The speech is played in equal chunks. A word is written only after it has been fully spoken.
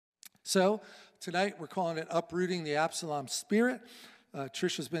So tonight we're calling it Uprooting the Absalom Spirit.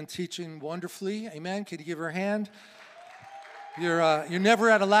 Trisha's been teaching wonderfully. Amen. Can you give her a hand? You're never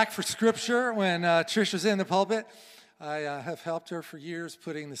at a lack for scripture when Trisha's in the pulpit. I have helped her for years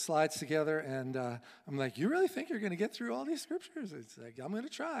putting the slides together, and I'm like, you really think you're going to get through all these scriptures? It's like, I'm going to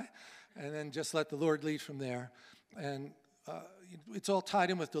try. And then just let the Lord lead from there. And it's all tied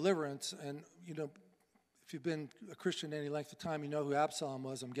in with deliverance. And, you know, if you've been a Christian any length of time, you know who Absalom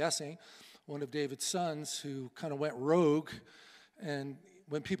was, I'm guessing. One of David's sons who kind of went rogue. And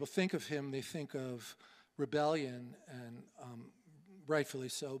when people think of him, they think of rebellion, and rightfully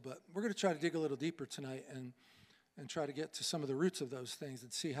so. But we're going to try to dig a little deeper tonight and try to get to some of the roots of those things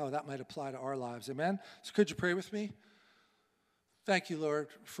and see how that might apply to our lives. Amen? So could you pray with me? Thank you, Lord,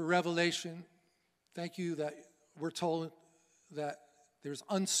 for revelation. Thank you that we're told that there's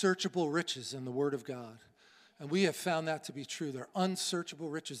unsearchable riches in the Word of God. And we have found that to be true. They're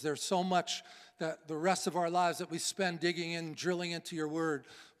unsearchable riches. There's so much that the rest of our lives that we spend digging in, drilling into your word,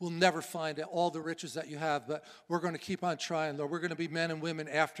 we'll never find all the riches that you have. But we're going to keep on trying, Lord. We're going to be men and women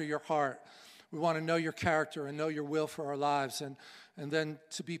after your heart. We want to know your character and know your will for our lives. And then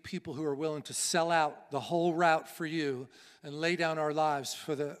to be people who are willing to sell out the whole route for you and lay down our lives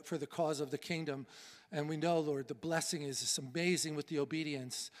for the cause of the kingdom. And we know, Lord, the blessing is just amazing with the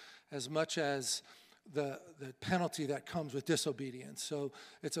obedience as much as the penalty that comes with disobedience. So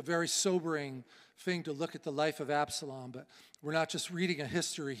it's a very sobering thing to look at the life of Absalom, but we're not just reading a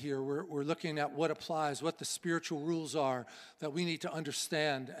history here. We're looking at what applies, what the spiritual rules are that we need to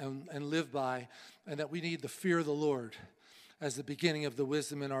understand and live by, and that we need the fear of the Lord as the beginning of the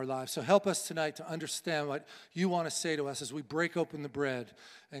wisdom in our lives. So help us tonight to understand what you want to say to us as we break open the bread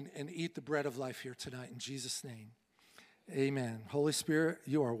and eat the bread of life here tonight. In Jesus' name, amen. Holy Spirit,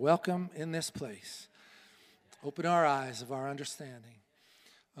 you are welcome in this place. Open our eyes of our understanding.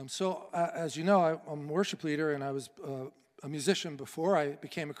 As you know, I'm a worship leader, and I was a musician before I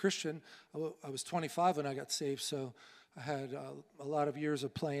became a Christian. I was 25 when I got saved, so I had a lot of years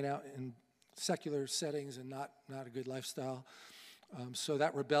of playing out in secular settings and not a good lifestyle. So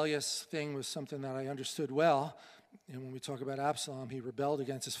that rebellious thing was something that I understood well. And when we talk about Absalom, he rebelled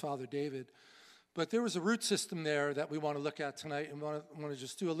against his father David. But there was a root system there that we want to look at tonight, and want to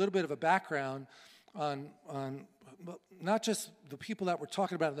just do a little bit of a background on not just the people that we're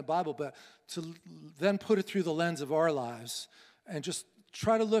talking about in the Bible, but to then put it through the lens of our lives and just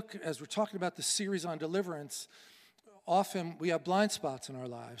try to look, as we're talking about the series on deliverance, often we have blind spots in our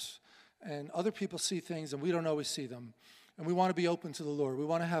lives, and other people see things and we don't always see them. And we want to be open to the Lord. We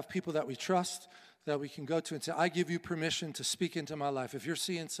want to have people that we trust, that we can go to and say, I give you permission to speak into my life. If you're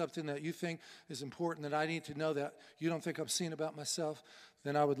seeing something that you think is important that I need to know that you don't think I'm seeing about myself,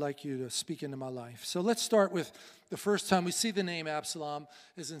 then I would like you to speak into my life. So let's start with the first time we see the name Absalom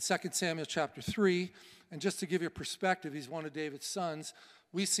is in 2 Samuel chapter 3. And just to give you a perspective, he's one of David's sons.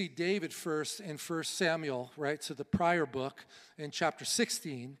 We see David first in 1 Samuel, right? So the prior book in chapter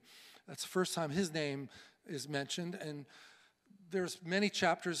 16. That's the first time his name is mentioned. And there's many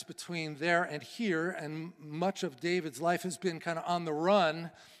chapters between there and here, and much of David's life has been kind of on the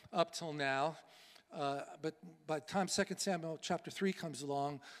run up till now. But by the time 2 Samuel chapter 3 comes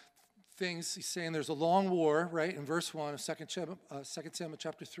along, he's saying there's a long war, right? In verse 1 of 2 Samuel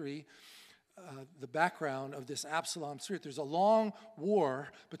chapter 3, the background of this Absalom spirit, there's a long war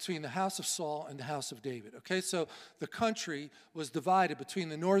between the house of Saul and the house of David. Okay, so the country was divided between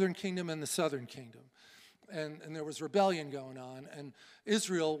the northern kingdom and the southern kingdom. And there was rebellion going on. And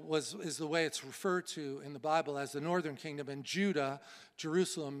Israel is the way it's referred to in the Bible as the northern kingdom. And Judah,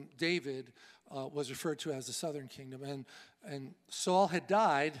 Jerusalem, David, was referred to as the southern kingdom. And Saul had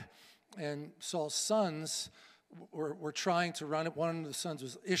died, and Saul's sons were trying to run it. One of the sons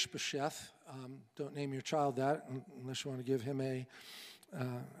was Ishbosheth. Don't name your child that unless you want to give him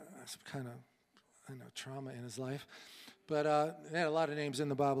some kind of trauma in his life. But they had a lot of names in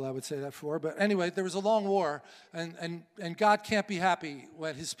the Bible I would say that for. But anyway, there was a long war, and God can't be happy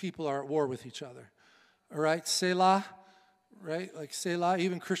when his people are at war with each other. All right, Selah, right? Like Selah,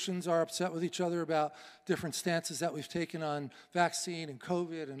 even Christians are upset with each other about different stances that we've taken on vaccine and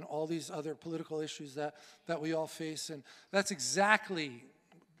COVID and all these other political issues that we all face. And that's exactly,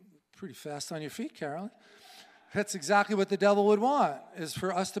 pretty fast on your feet, Carolyn. That's exactly what the devil would want, is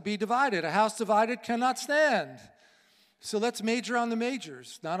for us to be divided. A house divided cannot stand. So let's major on the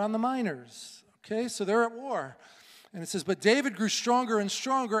majors, not on the minors. Okay, so they're at war. And it says, but David grew stronger and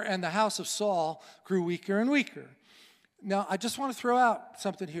stronger, and the house of Saul grew weaker and weaker. Now, I just want to throw out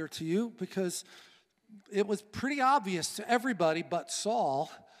something here to you, because it was pretty obvious to everybody but Saul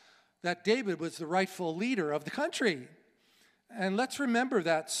that David was the rightful leader of the country. And let's remember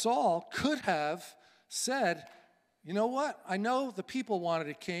that Saul could have said, you know what? I know the people wanted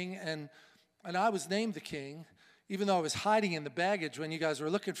a king, and I was named the king, even though I was hiding in the baggage when you guys were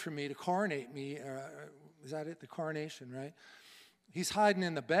looking for me to coronate me. Is that it? The coronation, right? He's hiding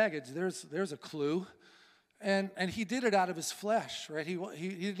in the baggage. There's a clue. And he did it out of his flesh, right? He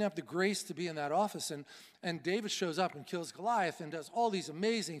didn't have the grace to be in that office. And David shows up and kills Goliath and does all these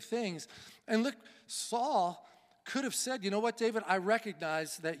amazing things. And look, Saul could have said, you know what, David, I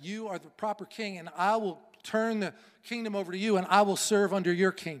recognize that you are the proper king, and I will turn the kingdom over to you, and I will serve under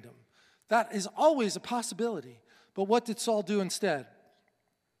your kingdom. That is always a possibility. But what did Saul do instead?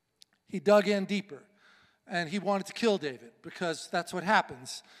 He dug in deeper, and he wanted to kill David, because that's what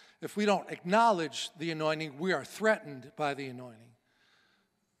happens. If we don't acknowledge the anointing, we are threatened by the anointing.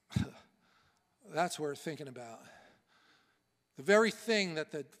 That's worth thinking about. The very thing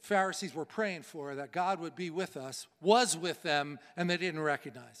that the Pharisees were praying for, that God would be with us, was with them, and they didn't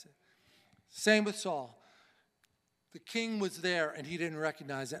recognize it. Same with Saul. The king was there, and he didn't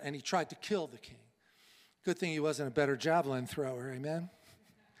recognize it, and he tried to kill the king. Good thing he wasn't a better javelin thrower, amen?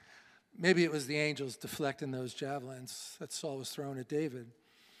 Maybe it was the angels deflecting those javelins that Saul was throwing at David.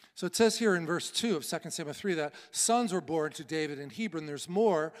 So it says here in verse 2 of 2 Samuel 3 that sons were born to David in Hebron. There's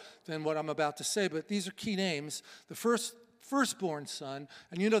more than what I'm about to say, but these are key names. The firstborn son,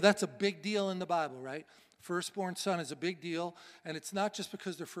 and you know that's a big deal in the Bible, right? Firstborn son is a big deal, and it's not just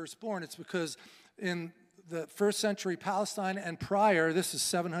because they're firstborn. It's because in the first century Palestine and prior, this is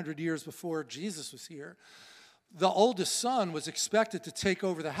 700 years before Jesus was here, the oldest son was expected to take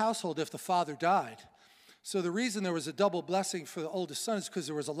over the household if the father died. So the reason there was a double blessing for the oldest son is because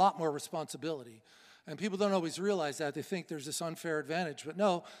there was a lot more responsibility. And people don't always realize that. They think there's this unfair advantage. But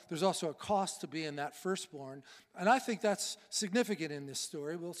no, there's also a cost to being that firstborn. And I think that's significant in this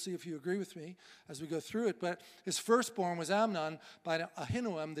story. We'll see if you agree with me as we go through it. But his firstborn was Amnon by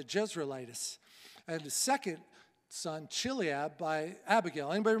Ahinoam the Jezreelitess. And his second son, Chileab, by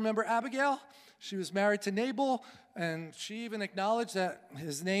Abigail. Anybody remember Abigail? She was married to Nabal, and she even acknowledged that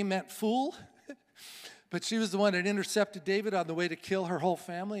his name meant fool. But she was the one that intercepted David on the way to kill her whole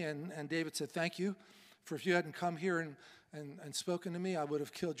family. And David said, thank you, for if you hadn't come here and spoken to me, I would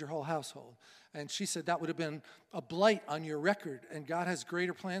have killed your whole household. And she said, that would have been a blight on your record. And God has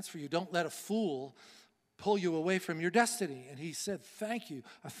greater plans for you. Don't let a fool pull you away from your destiny. And he said, thank you.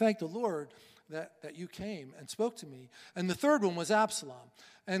 I thank the Lord that you came and spoke to me. And the third one was Absalom.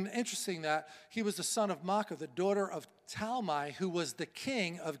 And interesting that he was the son of Maacah, the daughter of Talmai, who was the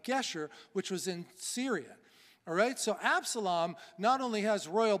king of Geshur, which was in Syria. All right, so Absalom not only has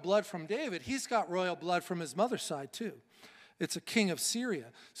royal blood from David, he's got royal blood from his mother's side too. It's a king of Syria.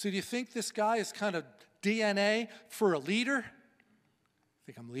 So do you think this guy is kind of DNA for a leader? I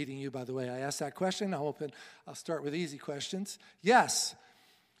think I'm leading you, by the way. I asked that question. I'll start with easy questions. Yes,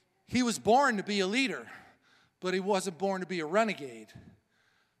 he was born to be a leader, but he wasn't born to be a renegade.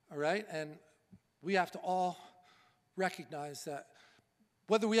 All right, and we have to all recognize that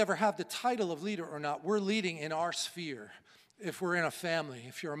whether we ever have the title of leader or not, we're leading in our sphere. If we're in a family,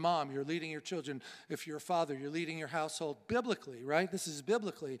 if you're a mom, you're leading your children. If you're a father, you're leading your household biblically, right? This is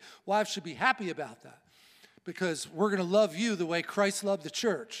biblically. Wives should be happy about that because we're going to love you the way Christ loved the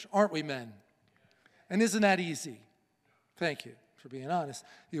church, aren't we, men? And isn't that easy? Thank you for being honest.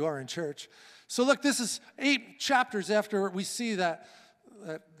 You are in church. So look, this is 8 chapters after we see that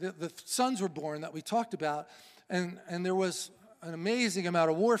the sons were born that we talked about, and there was an amazing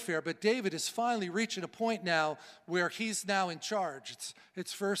amount of warfare, but David is finally reaching a point now where he's now in charge.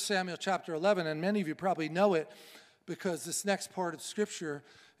 It's 1 Samuel chapter 11, and many of you probably know it because this next part of Scripture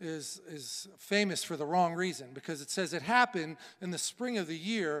is famous for the wrong reason, because it says it happened in the spring of the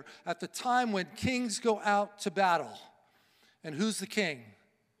year at the time when kings go out to battle. And who's the king?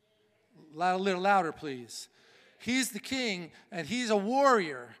 A little louder, please. He's the king, and he's a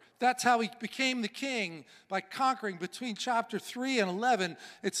warrior. That's how he became the king, by conquering between chapter 3 and 11.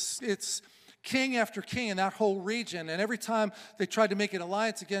 It's king after king in that whole region. And every time they tried to make an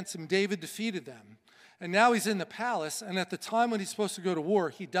alliance against him, David defeated them. And now he's in the palace, and at the time when he's supposed to go to war,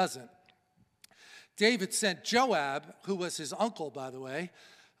 he doesn't. David sent Joab, who was his uncle, by the way.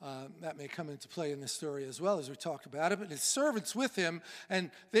 That may come into play in this story as well as we talk about it. But his servants with him,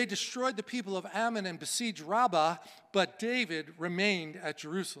 and they destroyed the people of Ammon and besieged Rabbah, but David remained at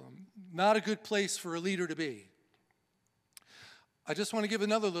Jerusalem. Not a good place for a leader to be. I just want to give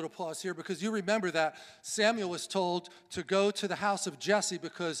another little pause here because you remember that Samuel was told to go to the house of Jesse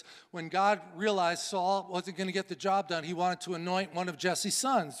because when God realized Saul wasn't going to get the job done, he wanted to anoint one of Jesse's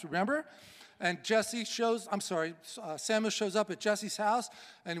sons. Remember? And Samuel shows up at Jesse's house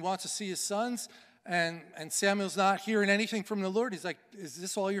and he wants to see his sons. And Samuel's not hearing anything from the Lord. He's like, is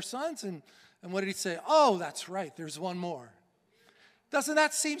this all your sons? And what did he say? Oh, that's right, there's one more. Doesn't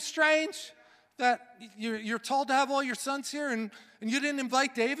that seem strange? That you're told to have all your sons here and you didn't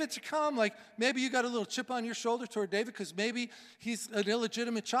invite David to come? Like maybe you got a little chip on your shoulder toward David because maybe he's an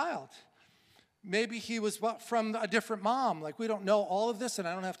illegitimate child. Maybe he was from a different mom. Like we don't know all of this, and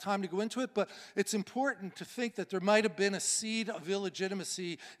I don't have time to go into it, but it's important to think that there might have been a seed of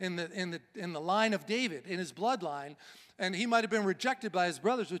illegitimacy in the line of David, in his bloodline, and he might have been rejected by his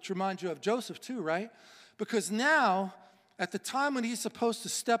brothers, which reminds you of Joseph too, right? Because now, at the time when he's supposed to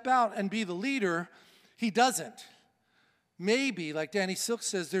step out and be the leader, he doesn't. Maybe, like Danny Silk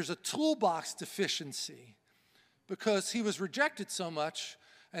says, there's a toolbox deficiency because he was rejected so much.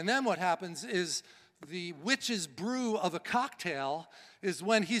 And then what happens is the witch's brew of a cocktail is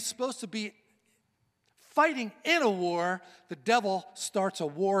when he's supposed to be fighting in a war, the devil starts a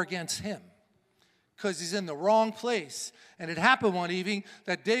war against him because he's in the wrong place. And it happened one evening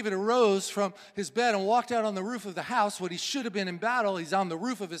that David arose from his bed and walked out on the roof of the house when he should have been in battle. He's on the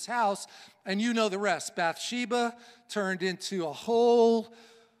roof of his house, and you know the rest. Bathsheba turned into a whole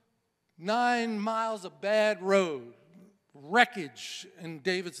 9 miles of bad road. Wreckage in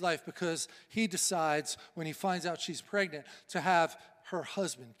David's life because he decides when he finds out she's pregnant to have her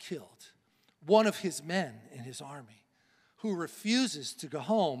husband killed. One of his men in his army who refuses to go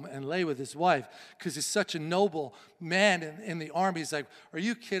home and lay with his wife because he's such a noble man in the army. He's like, are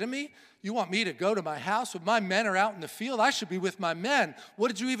you kidding me? You want me to go to my house when my men are out in the field? I should be with my men. What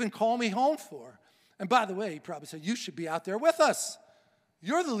did you even call me home for? And by the way, he probably said, you should be out there with us.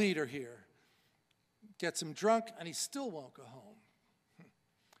 You're the leader here. Gets him drunk, and he still won't go home.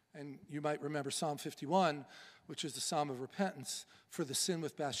 And you might remember Psalm 51, which is the Psalm of repentance for the sin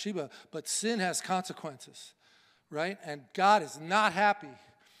with Bathsheba. But sin has consequences, right? And God is not happy,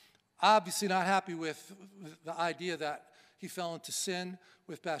 obviously not happy with the idea that he fell into sin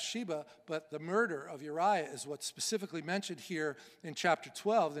with Bathsheba, but the murder of Uriah is what's specifically mentioned here in chapter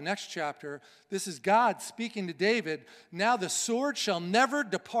 12, the next chapter. This is God speaking to David. Now the sword shall never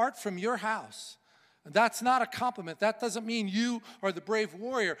depart from your house. That's not a compliment. That doesn't mean you are the brave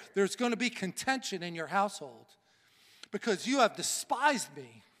warrior. There's going to be contention in your household because you have despised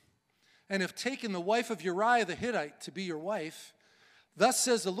me and have taken the wife of Uriah the Hittite to be your wife. Thus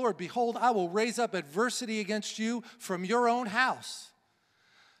says the Lord, behold, I will raise up adversity against you from your own house.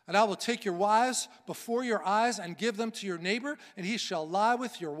 And I will take your wives before your eyes and give them to your neighbor, and he shall lie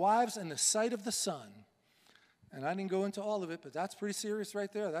with your wives in the sight of the sun. And I didn't go into all of it, but that's pretty serious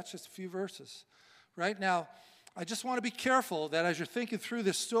right there. That's just a few verses. Right now, I just want to be careful that as you're thinking through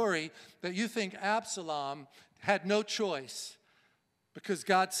this story, that you think Absalom had no choice because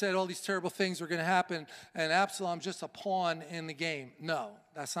God said all these terrible things were going to happen and Absalom's just a pawn in the game. No,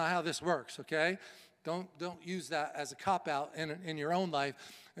 that's not how this works, okay? Don't use that as a cop-out in your own life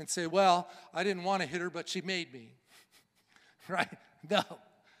and say, well, I didn't want to hit her, but she made me, right? No.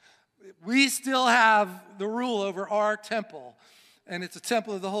 We still have the rule over our temple. And it's a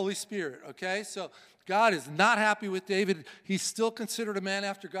temple of the Holy Spirit, okay? So God is not happy with David. He's still considered a man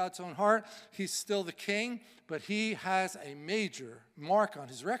after God's own heart. He's still the king, but he has a major mark on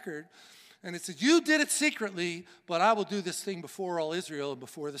his record. And it says, you did it secretly, but I will do this thing before all Israel and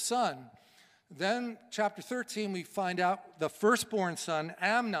before the sun. Then, chapter 13, we find out the firstborn son,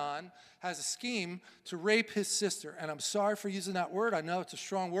 Amnon, has a scheme to rape his sister. And I'm sorry for using that word. I know it's a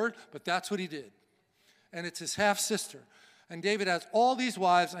strong word, but that's what he did. And it's his half-sister. And David has all these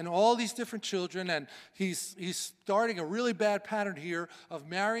wives and all these different children, and he's starting a really bad pattern here of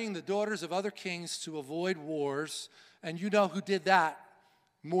marrying the daughters of other kings to avoid wars. And you know who did that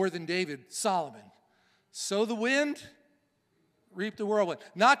more than David? Solomon. Sow the wind, reap the whirlwind.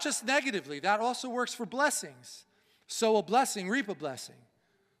 Not just negatively. That also works for blessings. Sow a blessing, reap a blessing.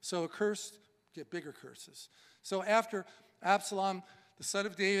 Sow a curse, get bigger curses. So after Absalom, the son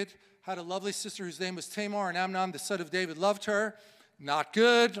of David, had a lovely sister whose name was Tamar, and Amnon, the son of David, loved her. Not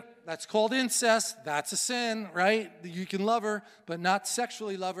good. That's called incest. That's a sin, right? You can love her, but not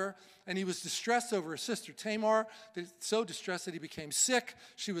sexually love her. And he was distressed over his sister Tamar, so distressed that he became sick.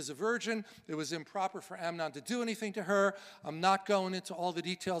 She was a virgin. It was improper for Amnon to do anything to her. I'm not going into all the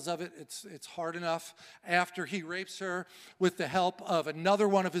details of it. It's hard enough. After he rapes her with the help of another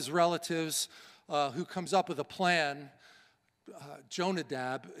one of his relatives who comes up with a plan,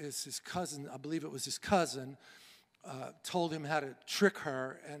 Jonadab is his cousin, I believe it was his cousin, told him how to trick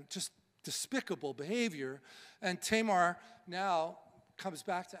her, and just despicable behavior. And Tamar now comes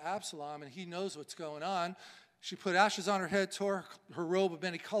back to Absalom, and he knows what's going on. She put ashes on her head, tore her robe of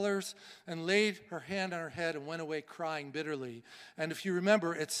many colors, and laid her hand on her head and went away crying bitterly. And if you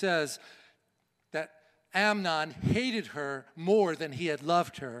remember, it says, that Amnon hated her more than he had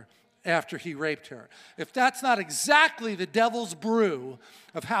loved her after he raped her. If that's not exactly the devil's brew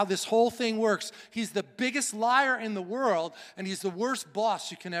of how this whole thing works, he's the biggest liar in the world, and he's the worst boss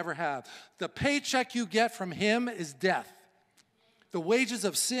you can ever have. The paycheck you get from him is death. The wages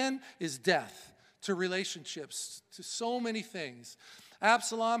of sin is death to relationships, to so many things.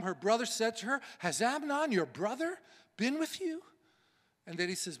 Absalom, her brother, said to her, "Has Amnon, your brother, been with you?" And then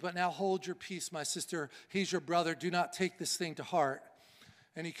he says, "But now hold your peace, my sister. He's your brother. Do not take this thing to heart."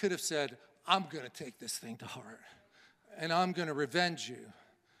 And he could have said, "I'm going to take this thing to heart, and I'm going to revenge you."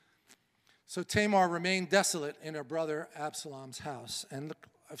 So Tamar remained desolate in her brother Absalom's house. And look,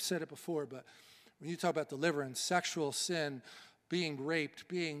 I've said it before, but when you talk about deliverance, sexual sin, being raped,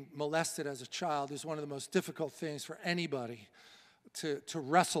 being molested as a child is one of the most difficult things for anybody to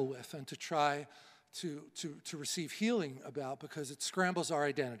wrestle with and to try to receive healing about, because it scrambles our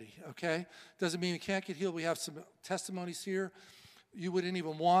identity, okay? Doesn't mean we can't get healed. We have some testimonies here. You wouldn't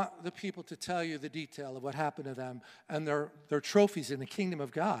even want the people to tell you the detail of what happened to them, and they're trophies in the kingdom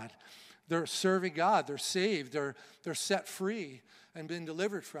of God. They're serving God. They're saved. They're set free and been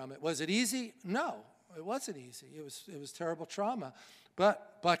delivered from it. Was it easy? No, it wasn't easy. It was terrible trauma,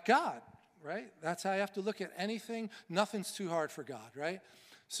 but God, right? That's how you have to look at anything. Nothing's too hard for God, right?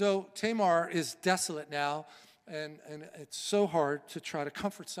 So Tamar is desolate now, and it's so hard to try to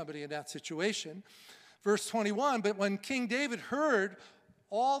comfort somebody in that situation. Verse 21, but when King David heard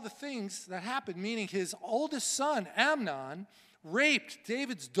all the things that happened, meaning his oldest son, Amnon, raped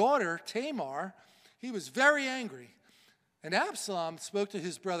David's daughter, Tamar, he was very angry. And Absalom spoke to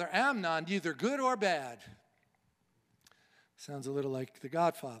his brother Amnon, neither good or bad. Sounds a little like The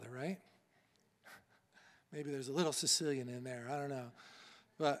Godfather, right? Maybe there's a little Sicilian in there, I don't know.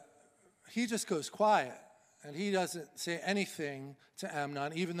 But he just goes quiet. And he doesn't say anything to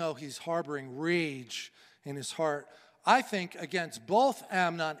Amnon, even though he's harboring rage in his heart. I think against both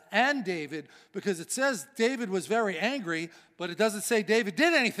Amnon and David, because it says David was very angry, but it doesn't say David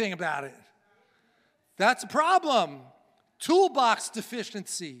did anything about it. That's a problem. Toolbox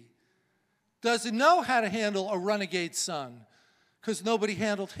deficiency. Doesn't know how to handle a renegade son, because nobody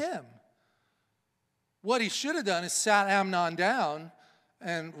handled him. What he should have done is sat Amnon down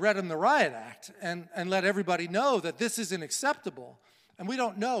and read him the riot act and let everybody know that this isn't acceptable. And we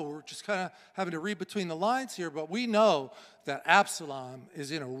don't know. We're just kind of having to read between the lines here, but we know that Absalom is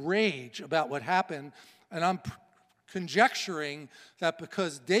in a rage about what happened. And I'm conjecturing that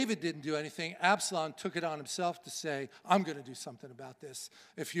because David didn't do anything, Absalom took it on himself to say, "I'm going to do something about this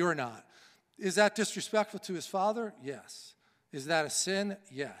if you're not." Is that disrespectful to his father? Yes. Is that a sin?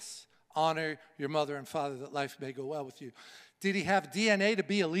 Yes. Honor your mother and father that life may go well with you. Did he have DNA to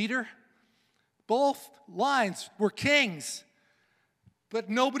be a leader? Both lines were kings, but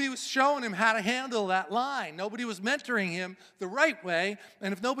nobody was showing him how to handle that line. Nobody was mentoring him the right way,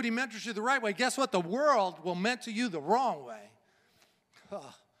 and if nobody mentors you the right way, guess what? The world will mentor you the wrong way.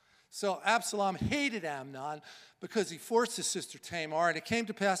 So Absalom hated Amnon because he forced his sister Tamar, and it came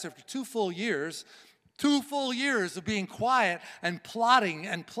to pass after 2 full years of being quiet and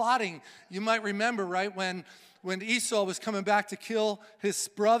plotting. You might remember, right, when Esau was coming back to kill his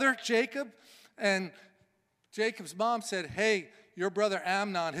brother, Jacob, and Jacob's mom said, "Hey, your brother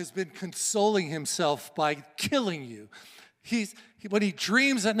Amnon has been consoling himself by killing you. When he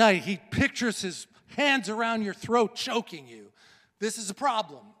dreams at night, he pictures his hands around your throat choking you. This is a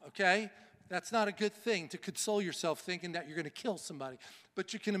problem, okay? That's not a good thing to console yourself thinking that you're going to kill somebody.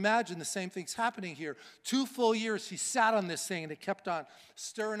 But you can imagine the same thing's happening here. 2 full years he sat on this thing, and it kept on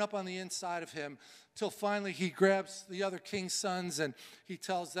stirring up on the inside of him till finally he grabs the other king's sons and he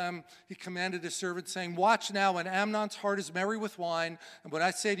tells them, he commanded his servants saying, "Watch now when Amnon's heart is merry with wine, and when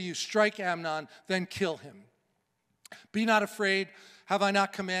I say to you, strike Amnon, then kill him. Be not afraid. Have I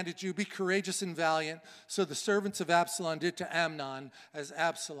not commanded you? Be courageous and valiant." So the servants of Absalom did to Amnon as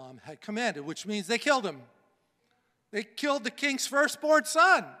Absalom had commanded, which means they killed him. They killed the king's firstborn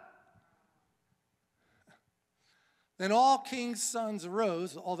son. Then all the king's sons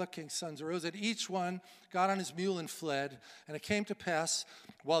arose, and each one got on his mule and fled. And it came to pass,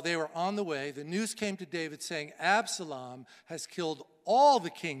 while they were on the way, the news came to David, saying, "Absalom has killed all the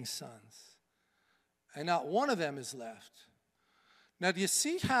king's sons, and not one of them is left." Now, do you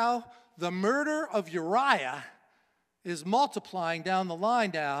see how the murder of Uriah is multiplying down the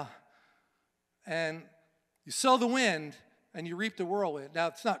line now? And you sow the wind, and you reap the whirlwind. Now,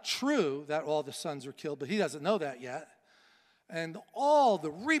 it's not true that all the sons were killed, but he doesn't know that yet. And all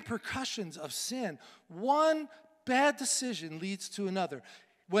the repercussions of sin, one bad decision leads to another.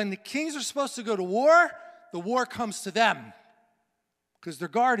 When the kings are supposed to go to war, the war comes to them because their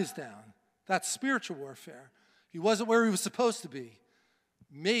guard is down. That's spiritual warfare. He wasn't where he was supposed to be.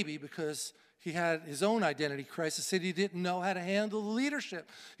 Maybe because he had his own identity crisis and he didn't know how to handle the leadership.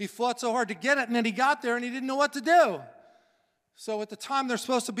 He fought so hard to get it, and then he got there and he didn't know what to do. So at the time they're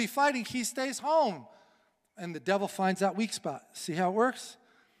supposed to be fighting, he stays home. And the devil finds that weak spot. See how it works?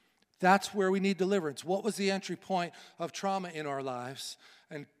 That's where we need deliverance. What was the entry point of trauma in our lives?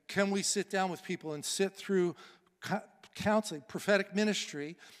 And can we sit down with people and sit through counseling, prophetic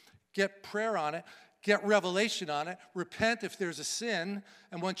ministry, get prayer on it, get revelation on it, repent if there's a sin,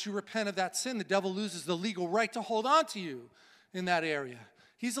 and once you repent of that sin, the devil loses the legal right to hold on to you in that area.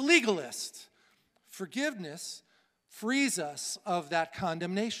 He's a legalist. Forgiveness frees us of that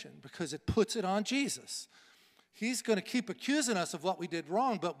condemnation because it puts it on Jesus. He's going to keep accusing us of what we did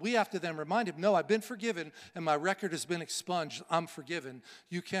wrong, but we have to then remind him, no, I've been forgiven and my record has been expunged. I'm forgiven.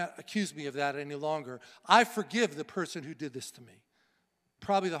 You can't accuse me of that any longer. I forgive the person who did this to me.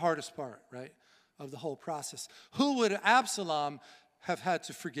 Probably the hardest part, right, of the whole process. Who would Absalom have had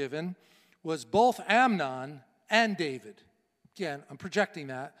to forgiven was both Amnon and David. Again, I'm projecting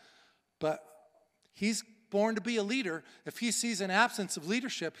that, but he's born to be a leader. If he sees an absence of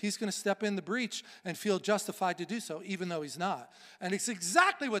leadership, he's going to step in the breach and feel justified to do so, even though he's not. And it's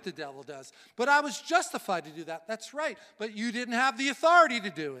exactly what the devil does. But I was justified to do that. That's right. But you didn't have the authority to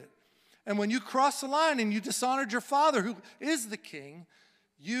do it. And when you cross the line and you dishonored your father, who is the king,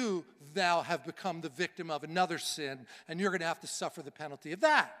 you now have become the victim of another sin, and you're going to have to suffer the penalty of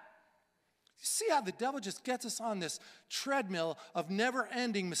that. You see how the devil just gets us on this treadmill of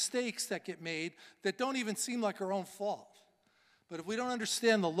never-ending mistakes that get made that don't even seem like our own fault. But if we don't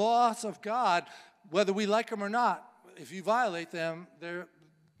understand the laws of God, whether we like them or not, if you violate them,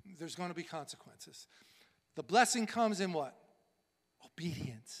 there's going to be consequences. The blessing comes in what?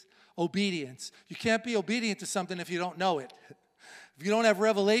 Obedience. Obedience. You can't be obedient to something if you don't know it. If you don't have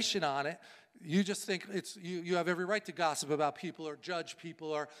revelation on it, you just think you have every right to gossip about people or judge people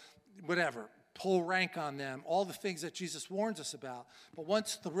or whatever, pull rank on them, all the things that Jesus warns us about. But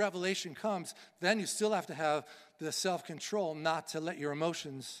once the revelation comes, then you still have to have the self-control not to let your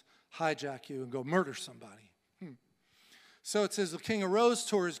emotions hijack you and go murder somebody. So it says the king arose,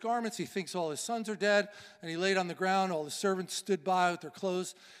 tore his garments. He thinks all his sons are dead, and he laid on the ground. All the servants stood by with their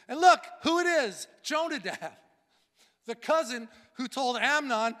clothes. And look who it is, Jonadab, the cousin who told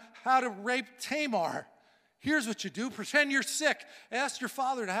Amnon how to rape Tamar. Here's what you do. Pretend you're sick. Ask your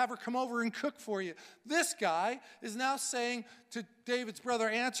father to have her come over and cook for you. This guy is now saying to David's brother,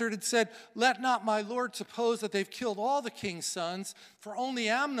 answered and said, let not my lord suppose that they've killed all the king's sons, for only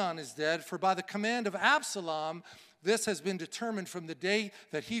Amnon is dead. For by the command of Absalom, this has been determined from the day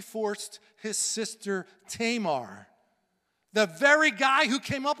that he forced his sister Tamar. The very guy who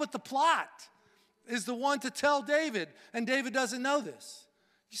came up with the plot is the one to tell David, and David doesn't know this.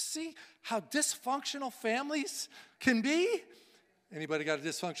 You see how dysfunctional families can be? Anybody got a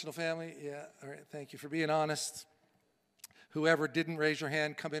dysfunctional family? Yeah, all right, thank you for being honest. Whoever didn't raise your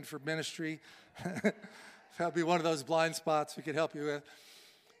hand, come in for ministry. That'll be one of those blind spots we could help you with.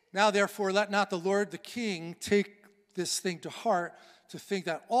 Now, therefore, let not the Lord the king take this thing to heart, to think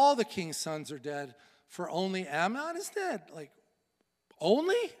that all the king's sons are dead, for only Amnon is dead. Like,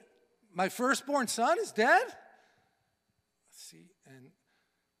 only? My firstborn son is dead? Let's see, and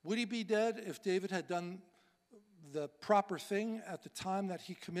would he be dead if David had done the proper thing at the time that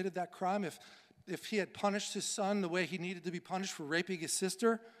he committed that crime? If he had punished his son the way he needed to be punished for raping his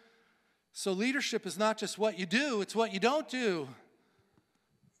sister? So leadership is not just what you do, it's what you don't do.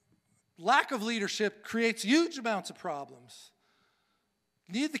 Lack of leadership creates huge amounts of problems.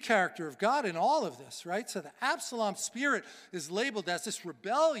 You need the character of God in all of this, right? So the Absalom spirit is labeled as this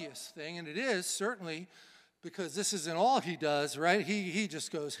rebellious thing, and it is, certainly, because this isn't all he does, right? He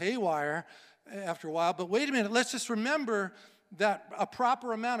just goes haywire after a while. But wait a minute, let's just remember that a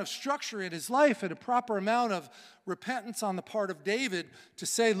proper amount of structure in his life and a proper amount of repentance on the part of David to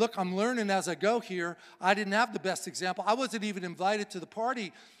say, look, I'm learning as I go here. I didn't have the best example. I wasn't even invited to the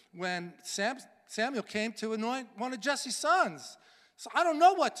party when Samuel came to anoint one of Jesse's sons. So I don't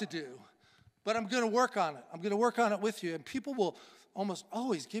know what to do, but I'm going to work on it. I'm going to work on it with you. And people will almost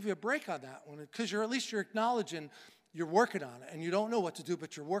always give you a break on that one because at least you're acknowledging you're working on it and you don't know what to do,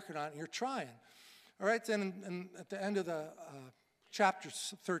 but you're working on it and you're trying. All right, then at the end of the chapter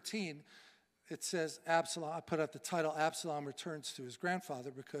 13, it says Absalom, I put out the title, Absalom returns to his grandfather,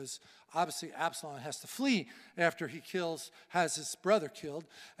 because obviously Absalom has to flee after he has his brother killed.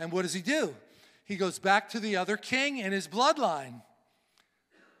 And what does he do? He goes back to the other king in his bloodline.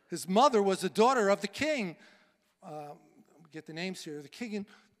 His mother was the daughter of the king. Get the names here. The king and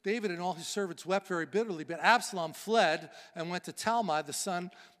David and all his servants wept very bitterly, but Absalom fled and went to Talmai, the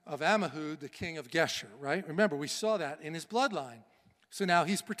son of Ammihud, the king of Geshur, right? Remember, we saw that in his bloodline. So now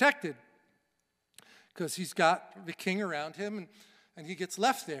he's protected because he's got the king around him, and he gets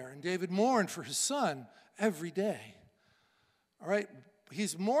left there. And David mourned for his son every day. All right?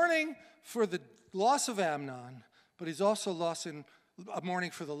 He's mourning for the loss of Amnon, but he's also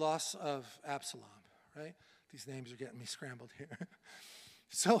mourning for the loss of Absalom, right? These names are getting me scrambled here.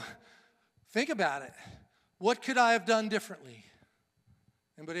 So think about it. What could I have done differently?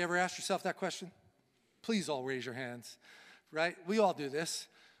 Anybody ever ask yourself that question? Please all raise your hands, right? We all do this.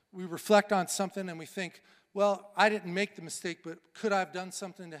 We reflect on something and we think, well, I didn't make the mistake, but could I have done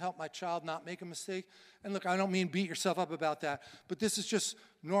something to help my child not make a mistake? And look, I don't mean beat yourself up about that, but this is just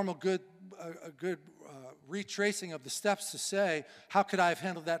normal, good retracing of the steps to say, how could I have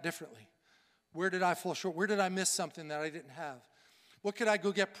handled that differently? Where did I fall short? Where did I miss something that I didn't have? What could I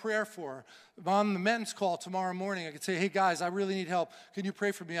go get prayer for? On the men's call tomorrow morning, I could say, hey, guys, I really need help. Can you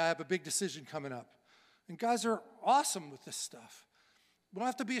pray for me? I have a big decision coming up. And guys are awesome with this stuff. We don't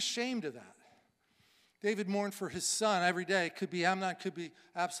have to be ashamed of that. David mourned for his son every day. It could be Amnon, could be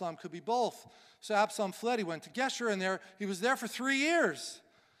Absalom, could be both. So Absalom fled. He went to Geshur, and he was there for 3 years.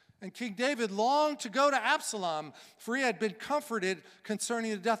 And King David longed to go to Absalom, for he had been comforted concerning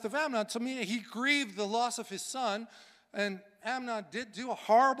the death of Amnon. So meaning he grieved the loss of his son. And Amnon did do a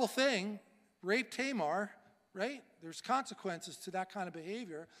horrible thing, rape Tamar, right? There's consequences to that kind of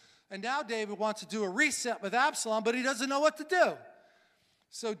behavior. And now David wants to do a reset with Absalom, but he doesn't know what to do.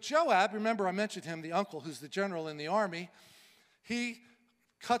 So Joab, remember I mentioned him, the uncle who's the general in the army, he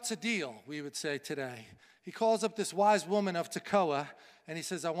cuts a deal, we would say today. He calls up this wise woman of Tekoa, and he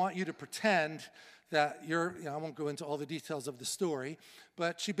says, I want you to pretend that I won't go into all the details of the story,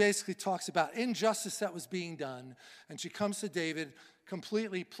 but she basically talks about injustice that was being done, and she comes to David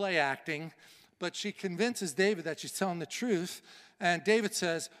completely play acting, but she convinces David that she's telling the truth, and David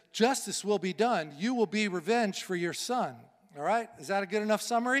says, justice will be done. You will be revenged for your son. All right? Is that a good enough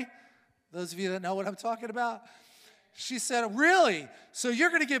summary? Those of you that know what I'm talking about? She said, really? So you're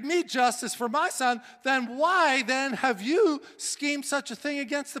going to give me justice for my son? Then why then have you schemed such a thing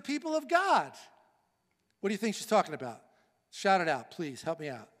against the people of God? What do you think she's talking about? Shout it out, please. Help me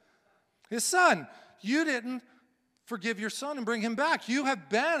out. His son. You didn't forgive your son and bring him back. You have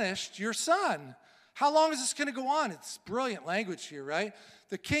banished your son. How long is this going to go on? It's brilliant language here, right?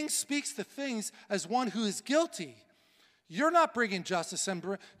 The king speaks the things as one who is guilty. You're not bringing justice.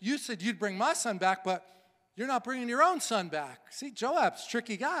 And you said you'd bring my son back, but you're not bringing your own son back. See, Joab's a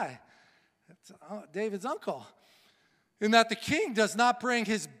tricky guy. That's David's uncle. In that the king does not bring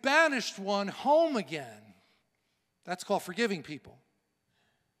his banished one home again. That's called forgiving people.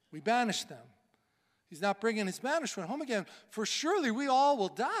 We banish them. He's not bringing his banished one home again. For surely we all will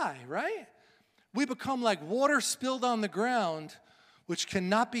die, right? We become like water spilled on the ground, which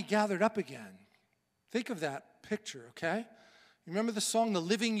cannot be gathered up again. Think of that picture, okay? You remember the song, The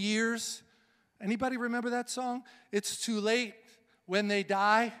Living Years? Anybody remember that song? It's too late when they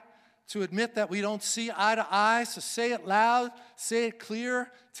die to admit that we don't see eye to eye, so say it loud, say it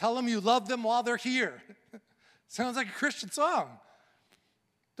clear, tell them you love them while they're here. Sounds like a Christian song.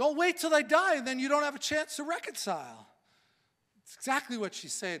 Don't wait till they die and then you don't have a chance to reconcile. It's exactly what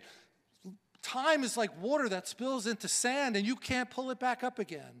she's saying. Time is like water that spills into sand and you can't pull it back up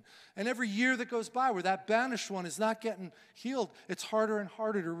again. And every year that goes by where that banished one is not getting healed, it's harder and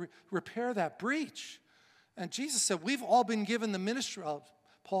harder to repair that breach. And Jesus said, we've all been given the ministry,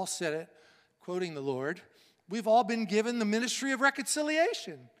 Paul said it, quoting the Lord, we've all been given the ministry of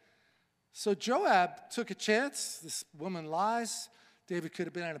reconciliation. So Joab took a chance. This woman lies. David could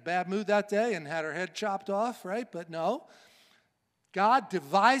have been in a bad mood that day and had her head chopped off, right? But no. God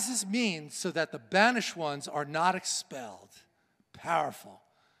devises means so that the banished ones are not expelled. Powerful.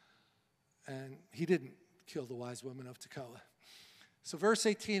 And he didn't kill the wise woman of Tekoa. So verse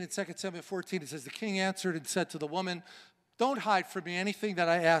 18 in 2 Samuel 14, it says, the king answered and said to the woman, don't hide from me anything that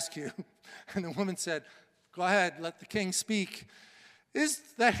I ask you. And the woman said, go ahead, let the king speak. Is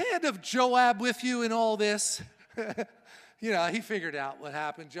the hand of Joab with you in all this? He figured out what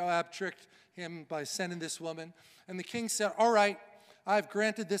happened. Joab tricked him by sending this woman. And the king said, all right, I've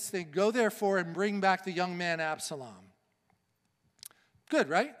granted this thing. Go therefore and bring back the young man Absalom. Good,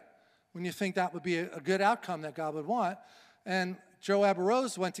 right? When you think that would be a good outcome that God would want. And Joab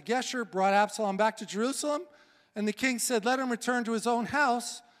arose, went to Geshur, brought Absalom back to Jerusalem. And the king said, let him return to his own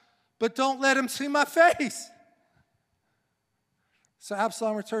house, but don't let him see my face. So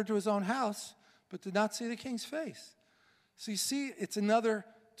Absalom returned to his own house, but did not see the king's face. So you see, it's another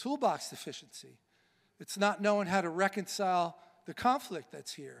toolbox deficiency. It's not knowing how to reconcile the conflict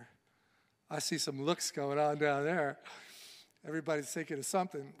that's here. I see some looks going on down there. Everybody's thinking of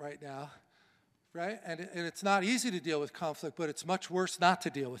something right now, right? And it's not easy to deal with conflict, but it's much worse not to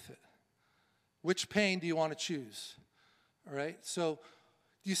deal with it. Which pain do you want to choose? All right? So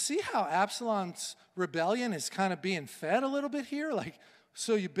do you see how Absalom's rebellion is kind of being fed a little bit here? Like,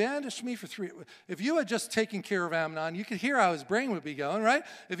 so you banished me for 3. If you had just taken care of Amnon, you could hear how his brain would be going, right?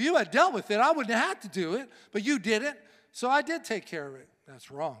 If you had dealt with it, I wouldn't have had to do it, but you didn't, so I did take care of it. That's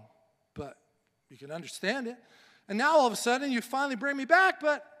wrong, but you can understand it. And now all of a sudden you finally bring me back,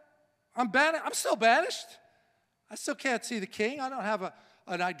 but I'm still banished. I still can't see the king. I don't have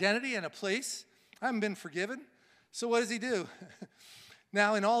an identity and a place. I haven't been forgiven. So what does he do?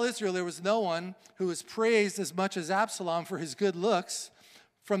 Now in all Israel there was no one who was praised as much as Absalom for his good looks.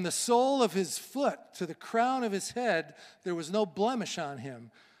 From the sole of his foot to the crown of his head, there was no blemish on him.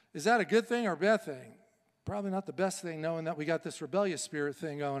 Is that a good thing or a bad thing? Probably not the best thing, knowing that we got this rebellious spirit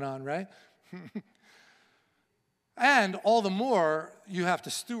thing going on, right? And all the more, you have to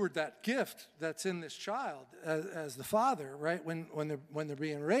steward that gift that's in this child as the father, right? When they're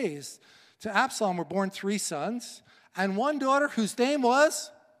being raised. To Absalom were born 3 sons and 1 daughter whose name was?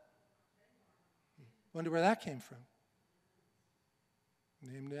 Wonder where that came from.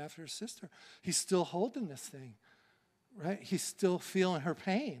 Named after his sister. He's still holding this thing, right? He's still feeling her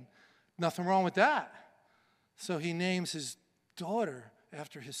pain. Nothing wrong with that. So he names his daughter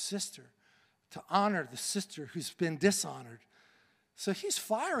after his sister to honor the sister who's been dishonored. So he's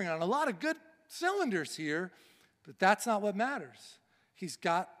firing on a lot of good cylinders here, but that's not what matters. He's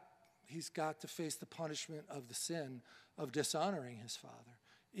got to face the punishment of the sin of dishonoring his father,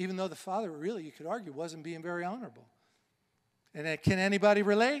 even though the father really, you could argue, wasn't being very honorable. And can anybody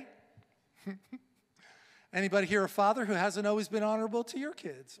relate? Anybody here a father who hasn't always been honorable to your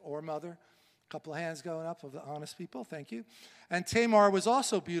kids or mother? A couple of hands going up of the honest people, thank you. And Tamar was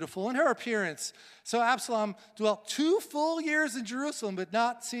also beautiful in her appearance. So Absalom dwelt 2 full years in Jerusalem, but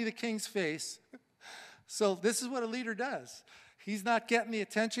not see the king's face. So this is what a leader does. He's not getting the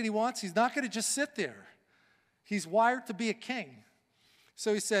attention he wants. He's not going to just sit there. He's wired to be a king.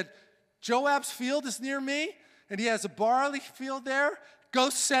 So he said, Joab's field is near me, and he has a barley field there. Go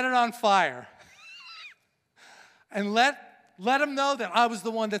set it on fire. And let him know that I was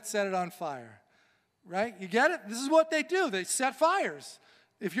the one that set it on fire. Right? You get it? This is what they do. They set fires.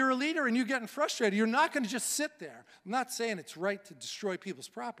 If you're a leader and you're getting frustrated, you're not going to just sit there. I'm not saying it's right to destroy people's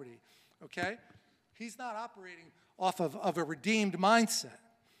property. Okay? He's not operating off of a redeemed mindset.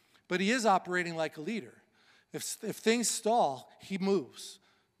 But he is operating like a leader. If things stall, he moves.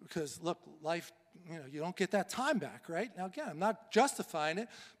 Because, look, life, you don't get that time back, right? Now, again, I'm not justifying it,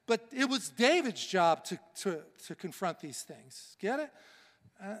 but it was David's job to confront these things. Get it?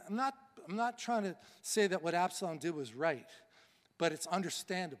 I'm not trying to say that what Absalom did was right, but it's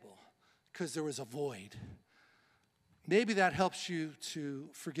understandable because there was a void. Maybe that helps you to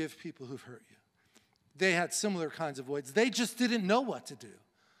forgive people who've hurt you. They had similar kinds of voids. They just didn't know what to do.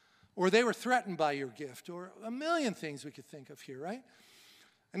 Or they were threatened by your gift, or a million things we could think of here, right?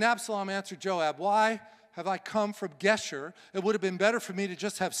 And Absalom answered Joab, why have I come from Geshur? It would have been better for me to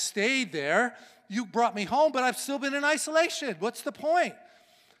just have stayed there. You brought me home, but I've still been in isolation. What's the point?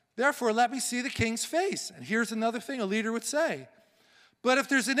 Therefore, let me see the king's face. And here's another thing a leader would say. But if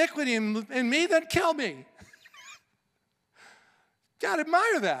there's iniquity in me, then kill me. Got to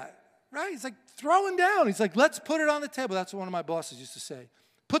admire that, right? He's like throwing down. He's like, let's put it on the table. That's what one of my bosses used to say.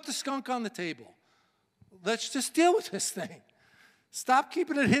 Put the skunk on the table. Let's just deal with this thing. Stop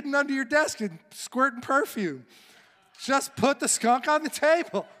keeping it hidden under your desk and squirting perfume. Just put the skunk on the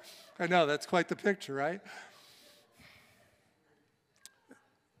table. I know, that's quite the picture, right?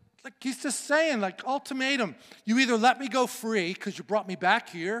 Like he's just saying, like, ultimatum. You either let me go free because you brought me back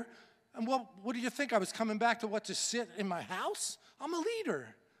here, and what do you think? I was coming back to sit in my house? I'm a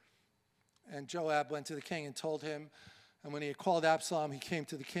leader. And Joab went to the king and told him, and when he had called Absalom, he came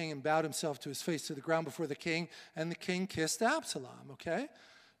to the king and bowed himself to his face to the ground before the king, and the king kissed Absalom, okay?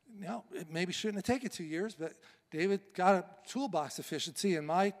 Now, it maybe shouldn't have taken 2 years, but David got a toolbox efficiency in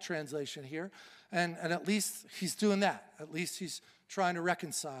my translation here, and at least he's doing that. At least he's trying to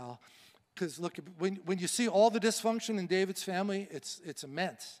reconcile. Because look, when you see all the dysfunction in David's family, it's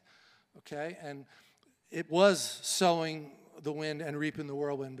immense, okay? And it was sowing the wind and reaping the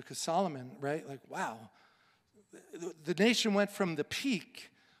whirlwind, because Solomon, right, like, wow. The nation went from the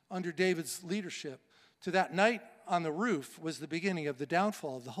peak under David's leadership to that night on the roof was the beginning of the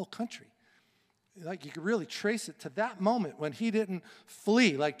downfall of the whole country. Like you could really trace it to that moment when he didn't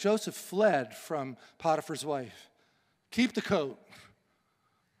flee, like Joseph fled from Potiphar's wife. Keep the coat.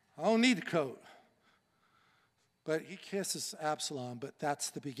 I don't need the coat. But he kisses Absalom, but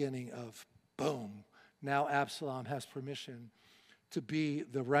that's the beginning of, boom, Now Absalom has permission to be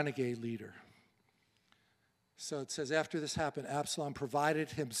the renegade leader. So it says, after this happened, Absalom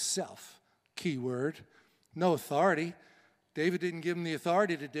provided himself, keyword, no authority. David didn't give him the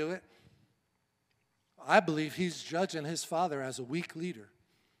authority to do it. I believe he's judging his father as a weak leader.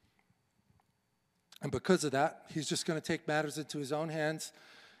 And because of that, he's just going to take matters into his own hands.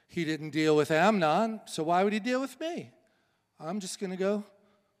 He didn't deal with Amnon, so why would he deal with me? I'm just going to go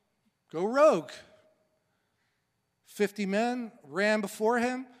rogue. 50 men ran before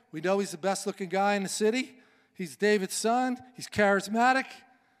him. We know he's the best-looking guy in the city. He's David's son. He's charismatic.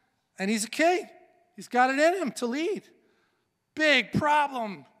 And he's a king. He's got it in him to lead. Big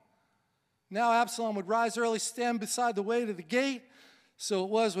problem. Now Absalom would rise early, stand beside the way to the gate. So it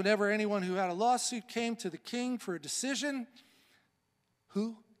was whenever anyone who had a lawsuit came to the king for a decision.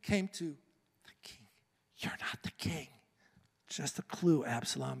 Who came to the king? You're not the king. Just a clue,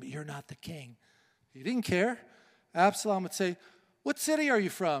 Absalom, you're not the king. He didn't care. Absalom would say, what city are you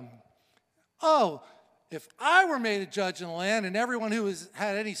from? Oh, if I were made a judge in the land and everyone who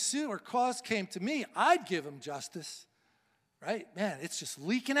had any suit or cause came to me, I'd give him justice. Right? Man, it's just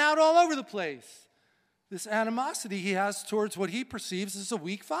leaking out all over the place. This animosity he has towards what he perceives as a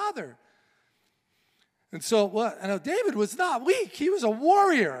weak father. And so what? I know David was not weak. He was a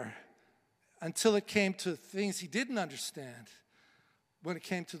warrior until it came to things he didn't understand. When it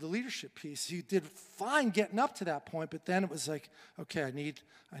came to the leadership piece, he did fine getting up to that point, but then it was like, okay, I need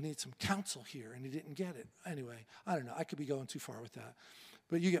some counsel here, and he didn't get it. Anyway, I don't know. I could be going too far with that,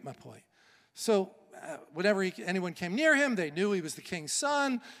 but you get my point. So whenever anyone came near him, they knew he was the king's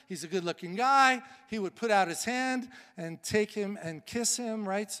son. He's a good-looking guy. He would put out his hand and take him and kiss him,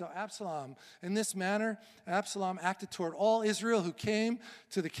 right? So Absalom, in this manner, Absalom acted toward all Israel who came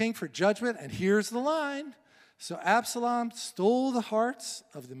to the king for judgment, and here's the line. So Absalom stole the hearts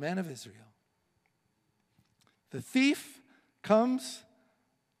of the men of Israel. The thief comes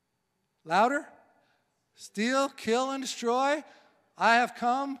louder, steal, kill, and destroy. I have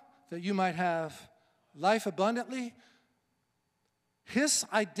come that you might have life abundantly. His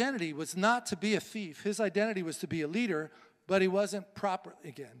identity was not to be a thief. His identity was to be a leader, but he wasn't proper,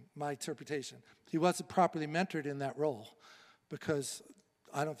 again, my interpretation, he wasn't properly mentored in that role because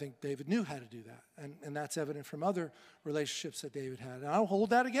I don't think David knew how to do that. And that's evident from other relationships that David had. And I don't hold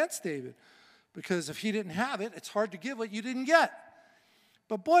that against David because if he didn't have it, it's hard to give what you didn't get.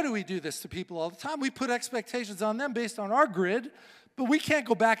 But boy, do we do this to people all the time. We put expectations on them based on our grid, but we can't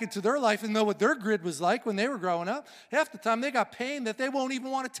go back into their life and know what their grid was like when they were growing up. Half the time they got pain that they won't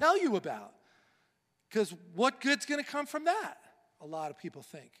even want to tell you about because what good's going to come from that? A lot of people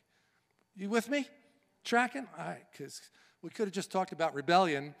think. You with me? Tracking? All right, because we could have just talked about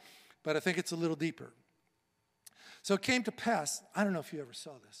rebellion, but I think it's a little deeper. So it came to pass, I don't know if you ever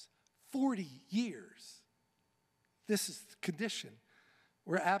saw this, 40 years. This is the condition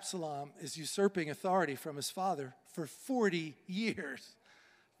where Absalom is usurping authority from his father for 40 years.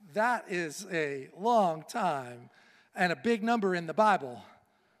 That is a long time and a big number in the Bible.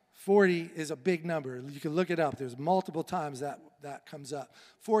 40 is a big number. You can look it up. There's multiple times that comes up.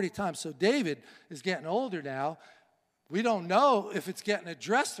 40 times. So David is getting older now. We don't know if it's getting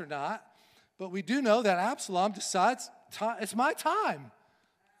addressed or not, but we do know that Absalom decides, it's my time.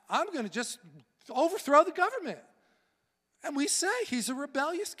 I'm going to just overthrow the government. And we say he's a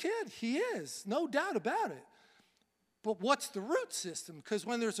rebellious kid. He is, no doubt about it. But what's the root system? Because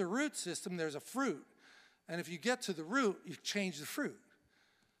when there's a root system, there's a fruit. And if you get to the root, you change the fruit.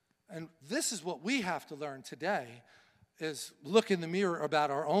 And this is what we have to learn today, is look in the mirror about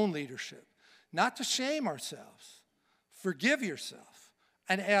our own leadership. Not to shame ourselves. Forgive yourself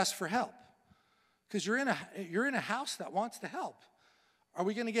and ask for help. Because you're in a house that wants to help. Are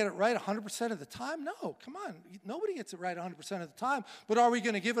we going to get it right 100% of the time? No, come on. Nobody gets it right 100% of the time. But are we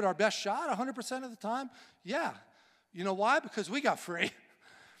going to give it our best shot 100% of the time? Yeah. You know why? Because we got free.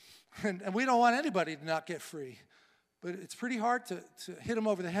 and we don't want anybody to not get free. But it's pretty hard to hit them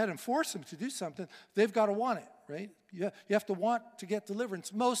over the head and force them to do something. They've got to want it, right? You have to want to get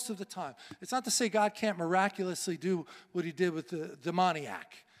deliverance most of the time. It's not to say God can't miraculously do what he did with the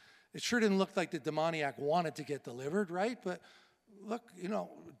demoniac. It sure didn't look like the demoniac wanted to get delivered, right? But look,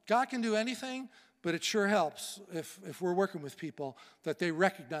 God can do anything, but it sure helps if we're working with people that they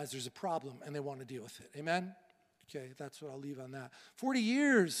recognize there's a problem and they want to deal with it. Amen? Okay, that's what I'll leave on that. 40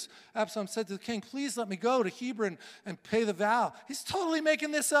 years, Absalom said to the king, please let me go to Hebron and pay the vow. He's totally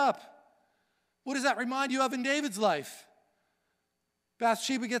making this up. What does that remind you of in David's life?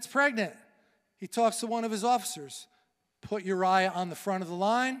 Bathsheba gets pregnant. He talks to one of his officers. Put Uriah on the front of the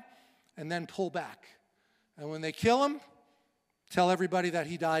line and then pull back. And when they kill him, tell everybody that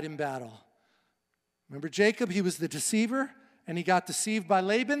he died in battle. Remember Jacob? He was the deceiver, and he got deceived by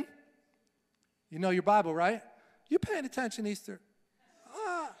Laban. You know your Bible, right? You paying attention, Easter?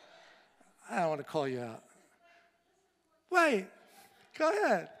 I don't want to call you out. Wait, go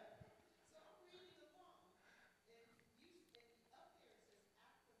ahead.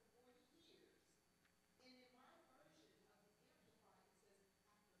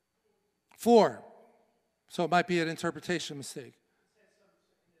 Four. So it might be an interpretation mistake.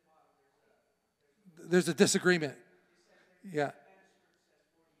 There's a disagreement. Yeah.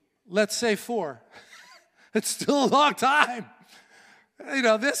 Let's say 4. It's still a long time. You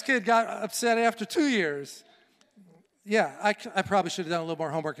know, this kid got upset after 2 years. Yeah, I probably should have done a little more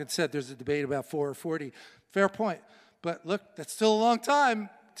homework and said there's a debate about 4 or 40. Fair point. But look, that's still a long time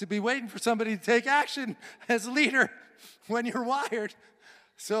to be waiting for somebody to take action as a leader when you're wired.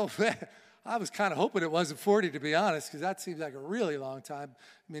 So I was kind of hoping it wasn't 40, to be honest, because that seems like a really long time.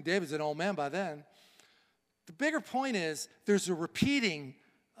 I mean, David's an old man by then. The bigger point is there's a repeating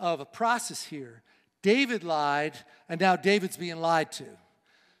of a process here. David lied, and now David's being lied to.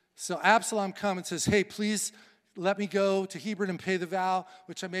 So Absalom comes and says, hey, please let me go to Hebron and pay the vow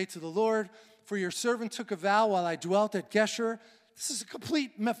which I made to the Lord. For your servant took a vow while I dwelt at Geshur. This is a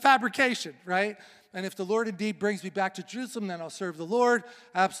complete fabrication, right? And if the Lord indeed brings me back to Jerusalem, then I'll serve the Lord.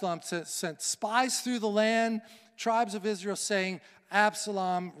 Absalom sent spies through the land, tribes of Israel, saying,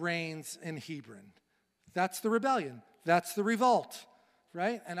 Absalom reigns in Hebron. That's the rebellion. That's the revolt,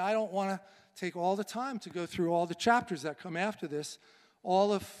 right? And I don't want to take all the time to go through all the chapters that come after this.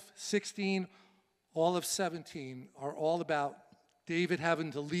 All of 16, all of 17 are all about David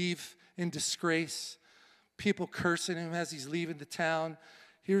having to leave in disgrace, people cursing him as he's leaving the town.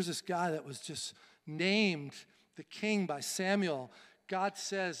 Here's this guy that was just named the king by Samuel. God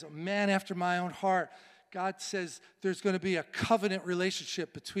says, a man after my own heart. God says there's going to be a covenant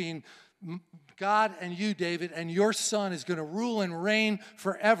relationship between God and you, David, and your son is going to rule and reign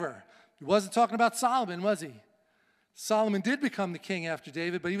forever. He wasn't talking about Solomon, was he? Solomon did become the king after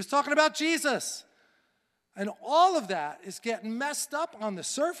David, but he was talking about Jesus. And all of that is getting messed up on the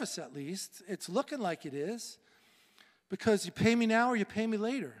surface, at least. It's looking like it is, because you pay me now or you pay me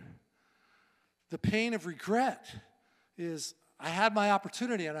later. The pain of regret is I had my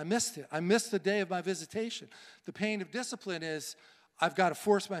opportunity and I missed it. I missed the day of my visitation. The pain of discipline is I've got to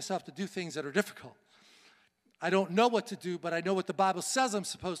force myself to do things that are difficult. I don't know what to do, but I know what the Bible says I'm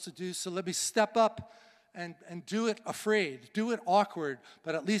supposed to do, so let me step up and do it afraid, do it awkward,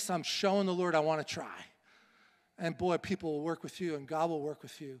 but at least I'm showing the Lord I want to try. And boy, people will work with you and God will work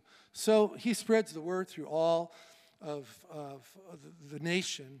with you. So he spreads the word through all of the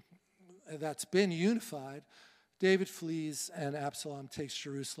nation that's been unified. David flees and Absalom takes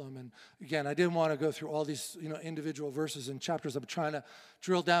Jerusalem. And again, I didn't want to go through all these individual verses and chapters. I'm trying to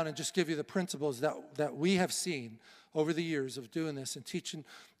drill down and just give you the principles that we have seen over the years of doing this and teaching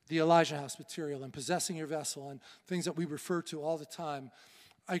the Elijah House material and possessing your vessel and things that we refer to all the time.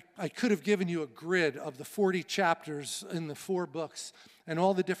 I could have given you a grid of the 40 chapters in the 4 books and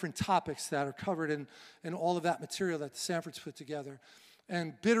all the different topics that are covered in all of that material that the Sanfords put together.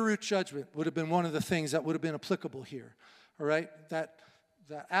 And Bitterroot judgment would have been one of the things that would have been applicable here, all right? That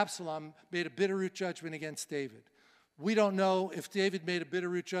Absalom made a Bitterroot judgment against David. We don't know if David made a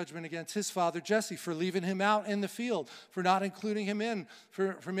Bitterroot judgment against his father Jesse for leaving him out in the field, for not including him in,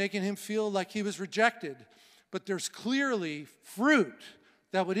 for making him feel like he was rejected. But there's clearly fruit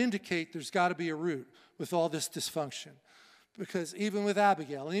that would indicate there's got to be a root with all this dysfunction. Because even with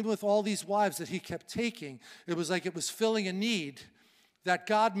Abigail, and even with all these wives that he kept taking, it was like it was filling a need that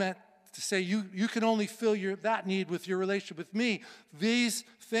God meant to say, you can only fill that need with your relationship with me. These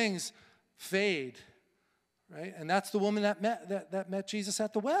things fade, right? And that's the woman that met Jesus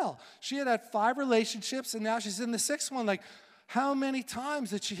at the well. She had 5 relationships, and now she's in the 6th one. Like, how many times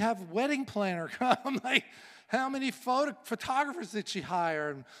did she have a wedding planner come? Like, how many photographers did she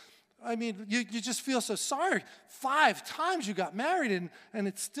hire? I mean, you just feel so sorry. 5 times you got married and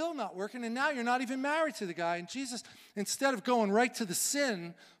it's still not working, and now you're not even married to the guy. And Jesus, instead of going right to the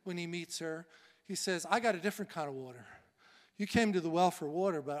sin when he meets her, he says, I got a different kind of water. You came to the well for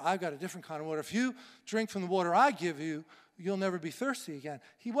water, but I've got a different kind of water. If you drink from the water I give you, you'll never be thirsty again.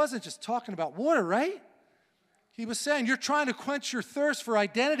 He wasn't just talking about water, right? He was saying, you're trying to quench your thirst for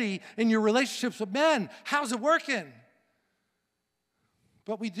identity in your relationships with men. How's it working?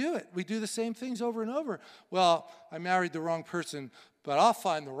 But we do it. We do the same things over and over. Well, I married the wrong person, but I'll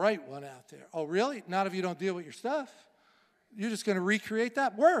find the right one out there. Oh, really? Not if you don't deal with your stuff. You're just going to recreate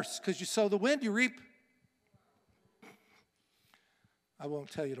that worse, because you sow the wind, you reap. I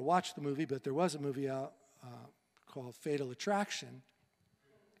won't tell you to watch the movie, but there was a movie out called Fatal Attraction.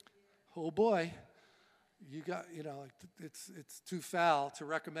 Oh, boy. you got, like it's too foul to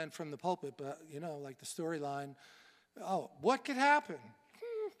recommend from the pulpit, but like the storyline, what could happen?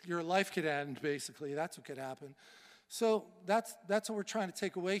 Your life could end, basically. That's what could happen. So that's what we're trying to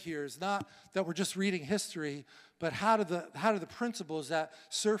take away here, is not that we're just reading history, but how do the principles that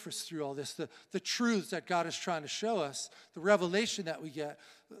surface through all this, the truths that God is trying to show us, the revelation that we get.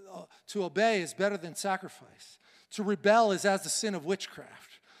 To obey is better than sacrifice. To rebel is as the sin of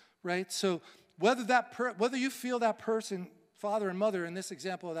witchcraft, right? So whether you feel that person, father and mother in this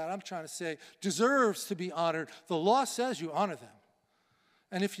example that I'm trying to say, deserves to be honored, the law says you honor them.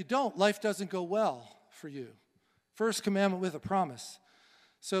 And if you don't, life doesn't go well for you. First commandment with a promise.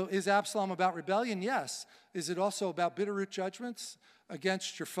 So is Absalom about rebellion? Yes. Is it also about bitter root judgments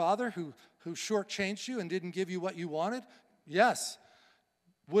against your father who shortchanged you and didn't give you what you wanted? Yes.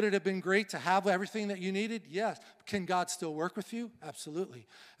 Would it have been great to have everything that you needed? Yes. Can God still work with you? Absolutely.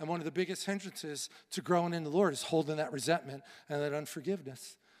 And one of the biggest hindrances to growing in the Lord is holding that resentment and that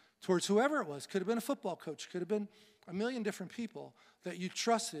unforgiveness towards whoever it was. Could have been a football coach. Could have been a million different people that you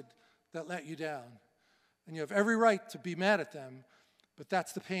trusted that let you down. And you have every right to be mad at them, but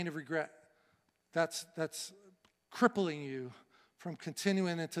that's the pain of regret. That's crippling you from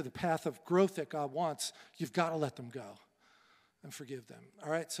continuing into the path of growth that God wants. You've got to let them go and forgive them.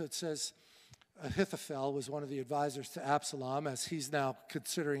 All right, so it says Ahithophel was one of the advisors to Absalom, as he's now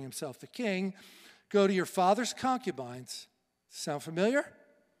considering himself the king. Go to your father's concubines. Sound familiar?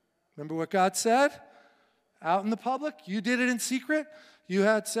 Remember what God said? Out in the public, you did it in secret. You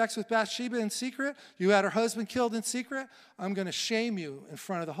had sex with Bathsheba in secret. You had her husband killed in secret. I'm going to shame you in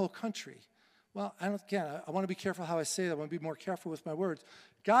front of the whole country. Well, I want to be careful how I say that. I want to be more careful with my words.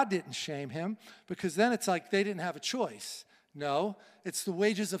 God didn't shame him, because then it's like they didn't have a choice. No, it's the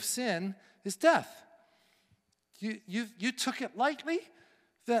wages of sin is death. You took it lightly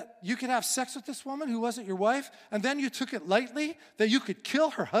that you could have sex with this woman who wasn't your wife, and then you took it lightly that you could kill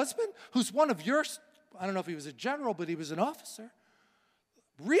her husband, who's one of yours. I don't know if he was a general, but he was an officer.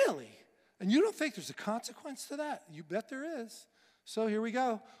 Really? And you don't think there's a consequence to that? You bet there is. So here we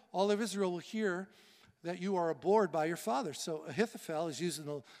go. All of Israel will hear that you are abhorred by your father. So Ahithophel is using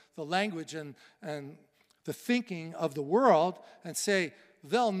the language and the thinking of the world, and say,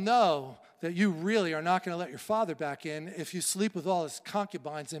 they'll know that you really are not going to let your father back in if you sleep with all his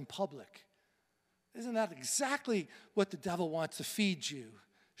concubines in public. Isn't that exactly what the devil wants to feed you?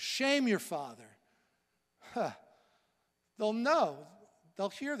 Shame your father. They'll know. They'll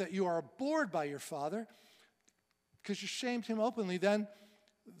hear that you are abhorred by your father because you shamed him openly. Then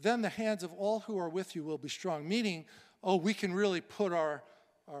the hands of all who are with you will be strong. Meaning, we can really put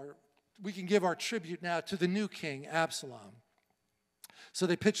we can give our tribute now to the new king, Absalom. So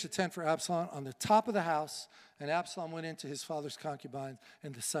they pitched a tent for Absalom on the top of the house, and Absalom went into his father's concubine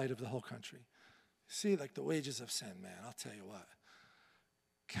in the sight of the whole country. See, like the wages of sin, man, I'll tell you what.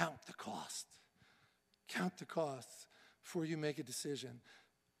 Count the cost. Count the costs before you make a decision.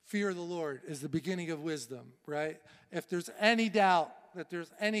 Fear of the Lord is the beginning of wisdom, right? If there's any doubt that there's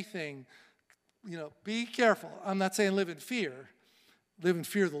anything, be careful. I'm not saying live in fear. Live in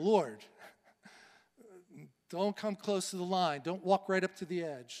fear of the Lord. Don't come close to the line. Don't walk right up to the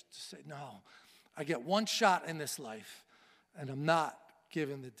edge. Just say, no, I get one shot in this life, and I'm not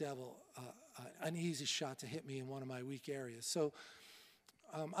giving the devil an easy shot to hit me in one of my weak areas. So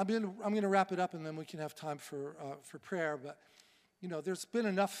I'm going to wrap it up, and then we can have time for prayer. But, there's been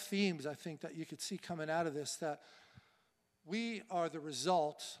enough themes, I think, that you could see coming out of this, that we are the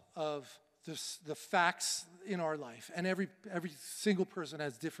result of the facts in our life. And every single person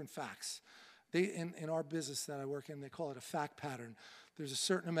has different facts. In our business that I work in, they call it a fact pattern. There's a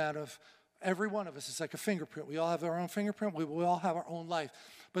certain amount of, every one of us is like a fingerprint. We all have our own fingerprint. We all have our own life.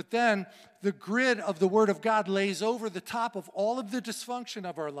 But then the grid of the Word of God lays over the top of all of the dysfunction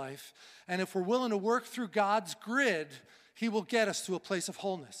of our life. And if we're willing to work through God's grid, He will get us to a place of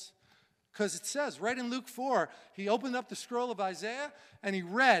wholeness. Because it says right in Luke 4, He opened up the scroll of Isaiah and He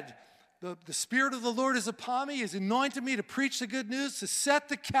read, the Spirit of the Lord is upon me. He has anointed me to preach the good news, to set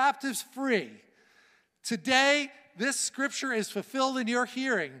the captives free. Today, this scripture is fulfilled in your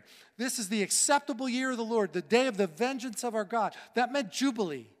hearing. This is the acceptable year of the Lord, the day of the vengeance of our God. That meant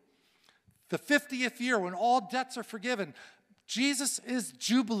Jubilee. The 50th year when all debts are forgiven. Jesus is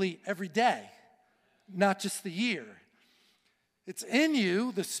Jubilee every day, not just the year. It's in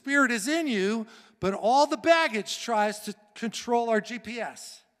you, the Spirit is in you, but all the baggage tries to control our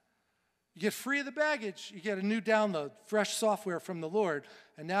GPS. You get free of the baggage, you get a new download, fresh software from the Lord,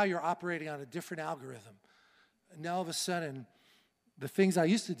 and now you're operating on a different algorithm. And now all of a sudden, the things I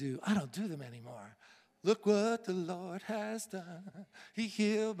used to do, I don't do them anymore. Look what the Lord has done. He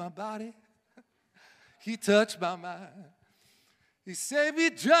healed my body. He touched my mind. He saved me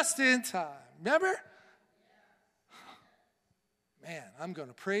just in time. Remember? Man, I'm going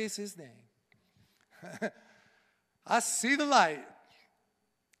to praise his name. I see the light.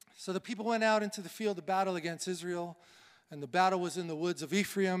 So the people went out into the field of battle against Israel, and the battle was in the woods of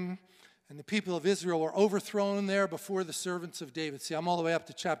Ephraim, and the people of Israel were overthrown there before the servants of David. See, I'm all the way up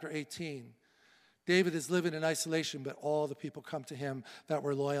to chapter 18. David is living in isolation, but all the people come to him that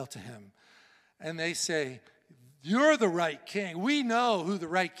were loyal to him. And they say, you're the right king. We know who the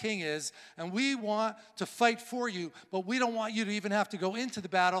right king is, and we want to fight for you, but we don't want you to even have to go into the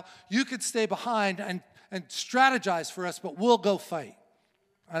battle. You could stay behind and strategize for us, but we'll go fight.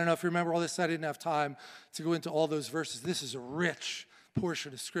 I don't know if you remember all this. I didn't have time to go into all those verses. This is a rich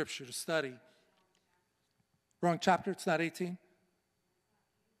portion of Scripture to study. Wrong chapter. It's not 18.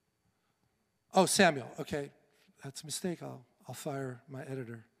 Oh, Samuel. Okay, that's a mistake. I'll fire my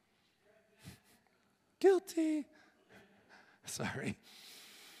editor. Guilty. Sorry.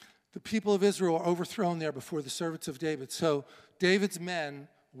 The people of Israel are overthrown there before the servants of David. So David's men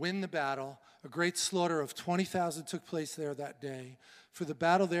win the battle. A great slaughter of 20,000 took place there that day. For the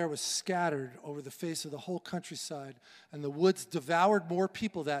battle there was scattered over the face of the whole countryside, and the woods devoured more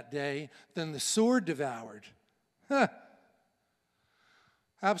people that day than the sword devoured.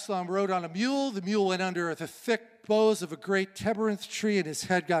 Absalom rode on a mule. The mule went under the thick boughs of a great terebinth tree, and his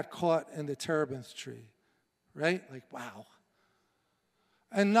head got caught in the terebinth tree. Right? Like, wow.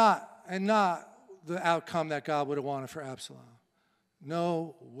 And not the outcome that God would have wanted for Absalom.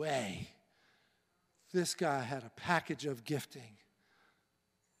 No way. This guy had a package of gifting.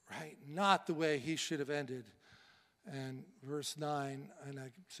 Right? Not the way he should have ended. And verse 9, and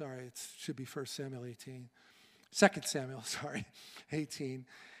it should be 1 Samuel 18. 2 Samuel, 18.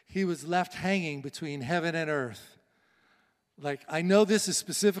 He was left hanging between heaven and earth. Like, I know this is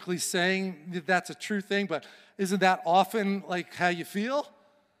specifically saying that that's a true thing, but isn't that often like how you feel?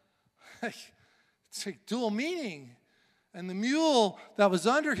 It's like dual meaning. And the mule that was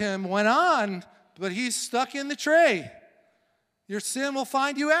under him went on, but he's stuck in the tray. Your sin will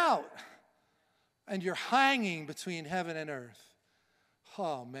find you out. And you're hanging between heaven and earth.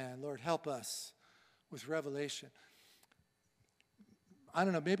 Oh, man, Lord, help us with revelation. I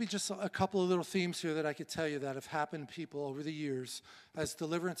don't know, maybe just a couple of little themes here that I could tell you that have happened to people over the years. As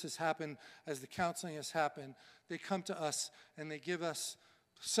deliverance has happened, as the counseling has happened, they come to us and they give us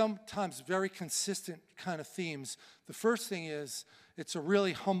sometimes very consistent kind of themes. The first thing is, it's a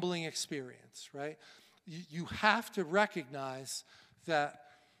really humbling experience, right? You have to recognize that,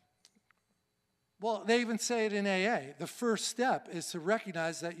 well, they even say it in AA. The first step is to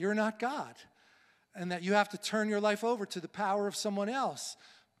recognize that you're not God and that you have to turn your life over to the power of someone else.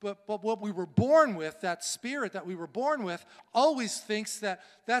 But what we were born with, that spirit that we were born with, always thinks that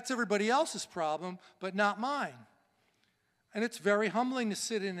that's everybody else's problem, but not mine. And it's very humbling to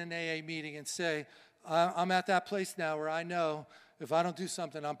sit in an AA meeting and say, I'm at that place now where I know if I don't do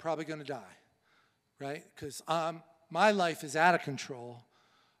something, I'm probably going to die, right? Because my life is out of control,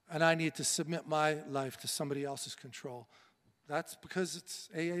 and I need to submit my life to somebody else's control. That's because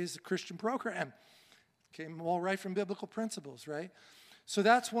AA is a Christian program. It came all right from biblical principles, right? So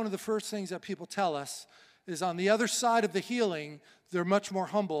that's one of the first things that people tell us is on the other side of the healing, they're much more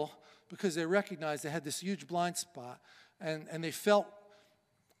humble because they recognize they had this huge blind spot, and they felt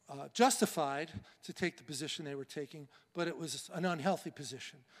justified to take the position they were taking, but it was an unhealthy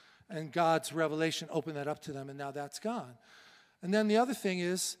position. And God's revelation opened that up to them, and now that's gone. And then the other thing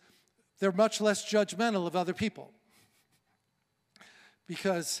is they're much less judgmental of other people.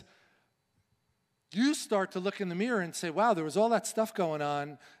 Because you start to look in the mirror and say, wow, there was all that stuff going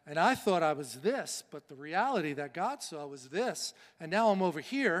on, and I thought I was this, but the reality that God saw was this, and now I'm over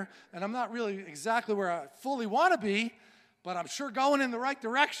here, and I'm not really exactly where I fully want to be, but I'm sure going in the right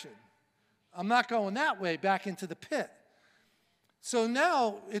direction. I'm not going that way back into the pit. So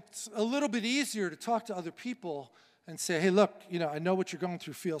now it's a little bit easier to talk to other people and say, hey, look, I know what you're going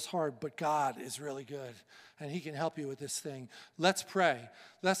through feels hard, but God is really good, and he can help you with this thing. Let's pray.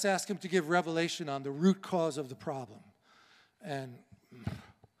 Let's ask him to give revelation on the root cause of the problem. And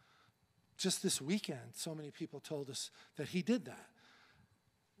just this weekend, so many people told us that he did that.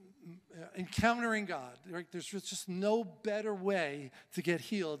 Encountering God. Right? There's just no better way to get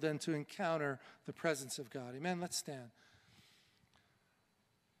healed than to encounter the presence of God. Amen? Let's stand.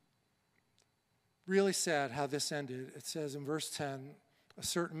 Really sad how this ended. It says in verse 10, a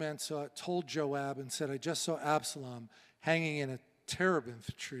certain man told Joab and said, I just saw Absalom hanging in a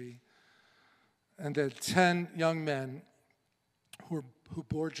terebinth tree. And the 10 young men who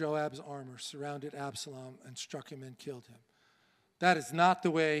bore Joab's armor surrounded Absalom and struck him and killed him. That is not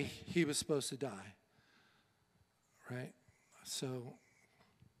the way he was supposed to die. right? So,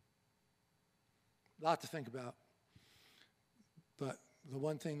 a lot to think about. But the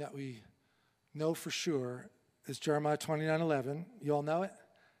one thing that we know for sure is Jeremiah 29:11. You all know it?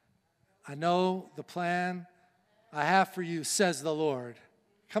 I know the plan I have for you, says the Lord.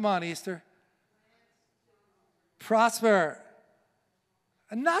 Come on, Easter. Prosper.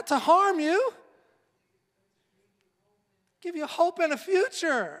 And not to harm you. Give you hope and a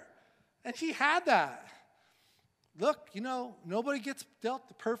future. And he had that. Look, nobody gets dealt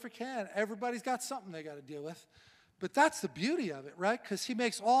the perfect hand. Everybody's got something they got to deal with. But that's the beauty of it, right? Because he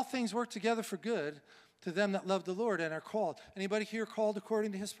makes all things work together for good to them that love the Lord and are called. Anybody here called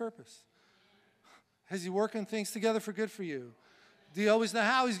according to his purpose? Is he working things together for good for you? Do you always know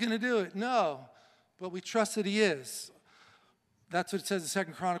how he's going to do it? No. But we trust that he is. That's what it says in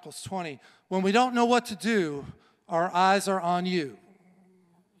 2 Chronicles 20. When we don't know what to do, our eyes are on you.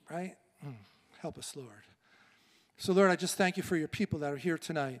 Right? Help us, Lord. So, Lord, I just thank you for your people that are here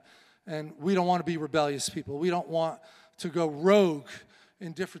tonight. And we don't want to be rebellious people. We don't want to go rogue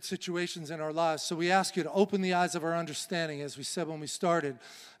in different situations in our lives. So we ask you to open the eyes of our understanding, as we said when we started.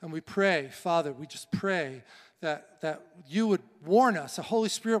 And we pray, Father, we just pray that you would warn us. The Holy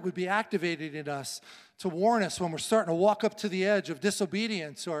Spirit would be activated in us to warn us when we're starting to walk up to the edge of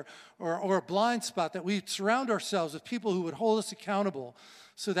disobedience or a blind spot, that we surround ourselves with people who would hold us accountable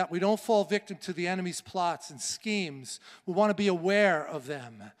so that we don't fall victim to the enemy's plots and schemes. We want to be aware of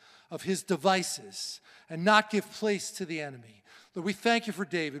them, of his devices, and not give place to the enemy. Lord, we thank you for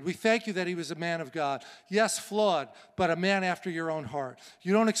David. We thank you that he was a man of God. Yes, flawed, but a man after your own heart.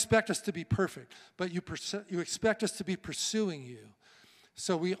 You don't expect us to be perfect, but you expect us to be pursuing you.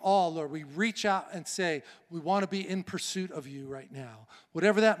 So we all, Lord, we reach out and say, we want to be in pursuit of you right now.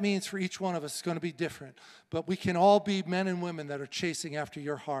 Whatever that means for each one of us is going to be different. But we can all be men and women that are chasing after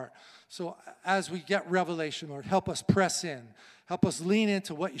your heart. So as we get revelation, Lord, help us press in. Help us lean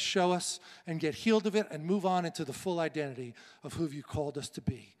into what you show us and get healed of it and move on into the full identity of who you called us to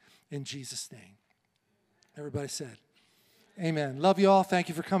be. In Jesus' name. Everybody said, amen. Love you all. Thank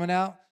you for coming out.